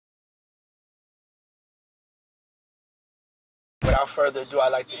without further ado,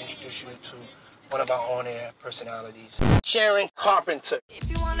 I'd like to introduce you to one of our on-air personalities, Sharon Carpenter. If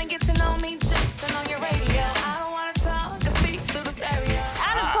you want to get to know me, just turn on your radio. I don't want to talk, I speak through the stereo.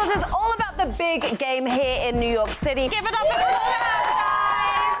 And of course, it's all about the big game here in New York City. Give it up for the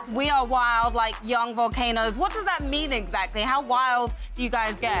guys! We are wild like young volcanoes. What does that mean exactly? How wild do you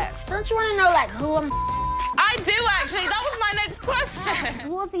guys get? Don't you want to know, like, who I'm... I do, actually. That was my next question.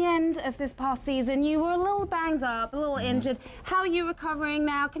 Towards the end of this past season, you were a little banged up, a little injured. How are you recovering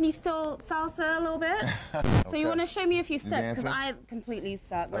now? Can you still salsa a little bit? So you want to show me a few steps? Because I completely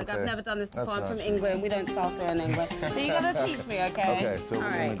suck. Like, I've never done this before. I'm from England. We don't salsa in England. So you got to teach me, okay? Okay, so we're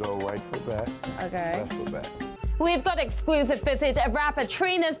going to go right foot back. Okay. Left foot back. We've got exclusive footage of rapper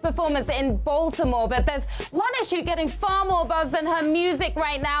Trina's performance in Baltimore, but there's one issue getting far more buzz than her music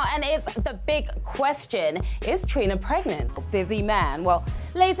right now, and it's the big question. Is Trina pregnant? Busy man. Well,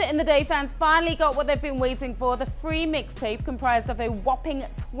 later in the day, fans finally got what they've been waiting for, the free mixtape comprised of a whopping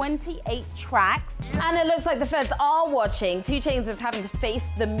 28 tracks. And it looks like the feds are watching. 2 Chainz is having to face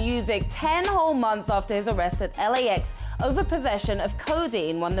the music 10 whole months after his arrest at LAX over possession of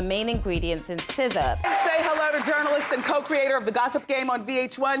codeine, one of the main ingredients in scissor. Say hello to journalist and co-creator of The Gossip Game on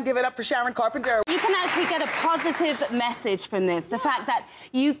VH1. Give it up for Sharon Carpenter. You can actually get a positive message from this, the fact that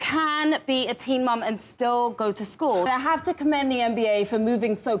you can be a teen mum and still go to school. I have to commend the NBA for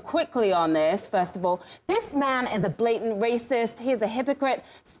moving so quickly on this, first of all. This man is a blatant racist. He is a hypocrite.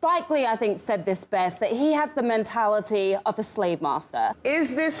 Spike Lee, I think, said this best, that he has the mentality of a slave master.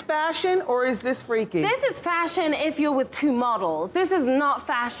 Is this fashion or is this freaky? This is fashion if you're with 2 models. This is not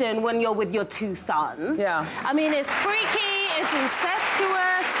fashion when you're with your 2 sons. Yeah. I mean, it's freaky, it's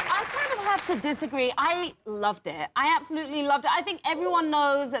incestuous. I kind of have to disagree. I loved it. I absolutely loved it. I think everyone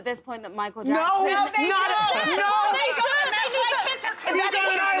knows at this point that Michael Jackson... No, they should.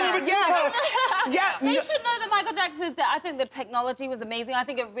 They should know that Michael Jackson is dead. I think the technology was amazing. I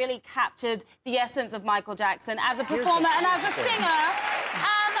think it really captured the essence of Michael Jackson as a performer and as a singer,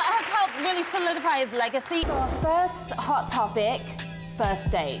 and has helped really solidify his legacy. So our first hot topic,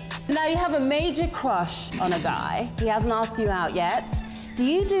 first date. Now you have a major crush on a guy. He hasn't asked you out yet. Do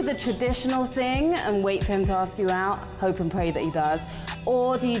you do the traditional thing and wait for him to ask you out, hope and pray that he does?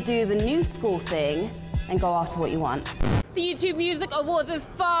 Or do you do the new school thing and go after what you want? The YouTube Music Awards is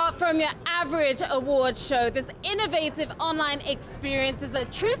far from your average awards show. This innovative online experience is a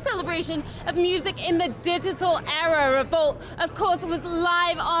true celebration of music in the digital era. Revolt, of course, was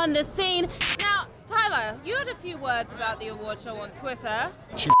live on the scene. Now, Tyler, you had a few words about the award show on Twitter.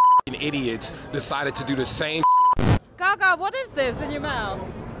 You idiots decided to do the same. Gaga, what is this in your mouth?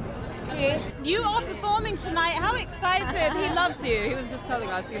 You are performing tonight. How excited. He loves you. He was just telling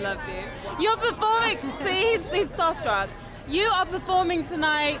us he loves you. You're performing. See, he's starstruck. You are performing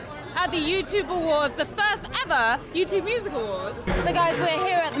tonight at the YouTube Awards, the first ever YouTube Music Awards. So guys, we're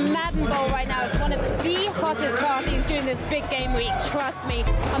here at the Madden Bowl right now. It's one of the hottest parties during this big game week. Trust me,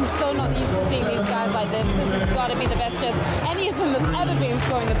 I'm so not used to seeing these guys like this. This has got to be the best dress any of them have ever been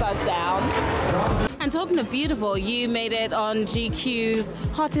scoring a touchdown. And talking of beautiful, you made it on GQ's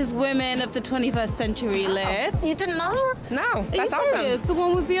Hottest Women of the 21st Century list. You didn't know? No, that's Are you serious? The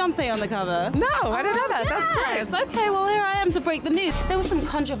one with Beyonce on the cover? No, I didn't know that. Yes. That's great. Okay, well, here I am to break the news. There was some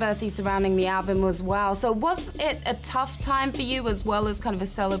controversy surrounding the album as well. So was it a tough time for you as well as kind of a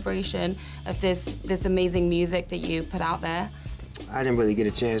celebration of this amazing music that you put out there? I didn't really get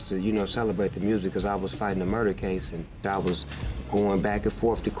a chance to, you know, celebrate the music because I was fighting a murder case and I was going back and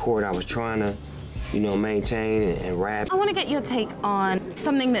forth to court. I was trying to, you know, maintain and rap. I want to get your take on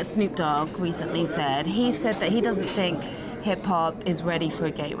something that Snoop Dogg recently said. He said that he doesn't think hip-hop is ready for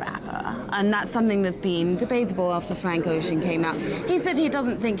a gay rapper. And that's something that's been debatable after Frank Ocean came out. He said he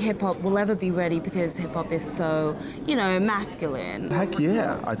doesn't think hip-hop will ever be ready because hip-hop is so, you know, masculine. Heck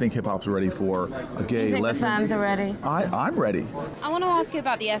yeah, I think hip-hop's ready for a gay, You think lesbian... the fans are ready? I'm ready. I want to ask you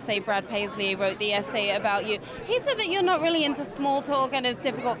about the essay. Brad Paisley wrote the essay about you. He said that you're not really into small talk and it's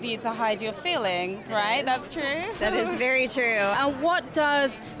difficult for you to hide your feelings, right? That's true? That is very true. And what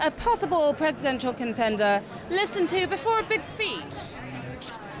does a possible presidential contender listen to before a big speech?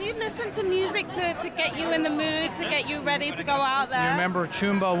 Do you listen to music to get you in the mood, to get you ready to go out there? You remember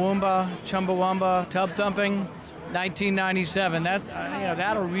Chumbawamba, Tub Thumping, 1997. That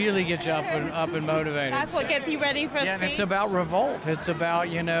that'll really get you up and motivated. That's what gets you ready for a speech? Yeah, and it's about revolt. It's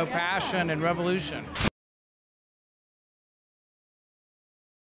about, you know, passion and revolution.